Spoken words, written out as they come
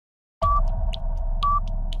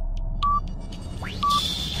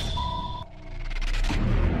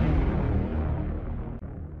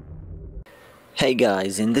Hey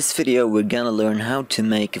guys, in this video we're gonna learn how to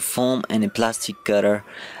make a foam and a plastic cutter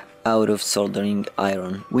out of soldering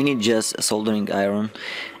iron. We need just a soldering iron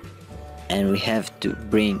and we have to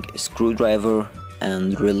bring a screwdriver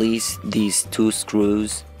and release these two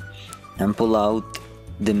screws and pull out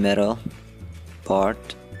the metal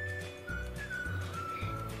part.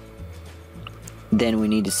 Then we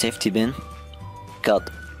need a safety pin, cut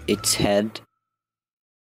its head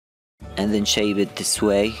and then shape it this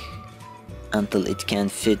way until it can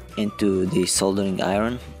fit into the soldering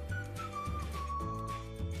iron.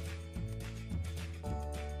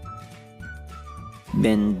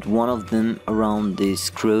 Bend one of them around the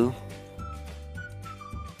screw.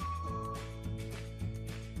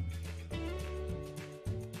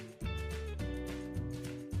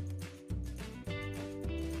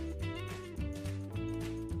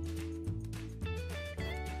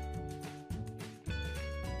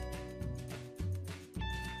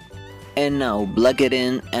 And now plug it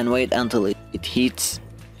in and wait until it heats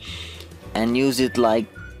and use it like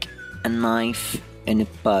a knife in a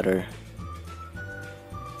butter.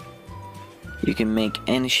 You can make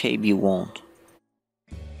any shape you want.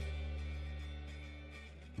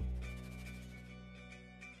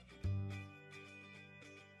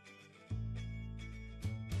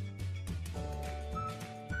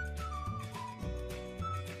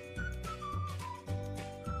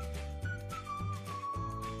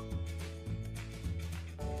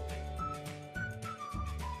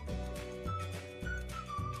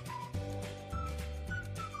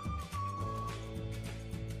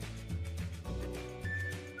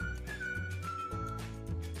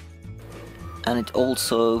 And it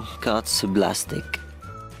also cuts plastic.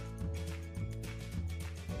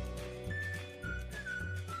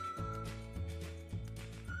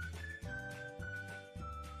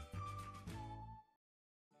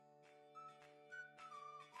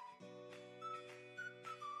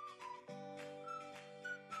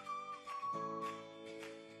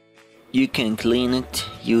 You can clean it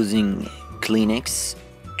using Kleenex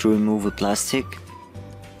to remove the plastic.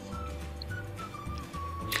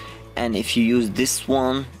 And if you use this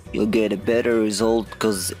one, you'll get a better result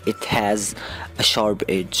because it has a sharp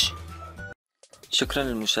edge. شكرا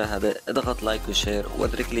للمشاهدة. اضغط لايك وشير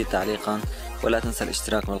واترك لي تعليقا، ولا تنسى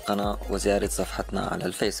الاشتراك بالقناة وزيارة صفحتنا على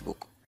الفيسبوك.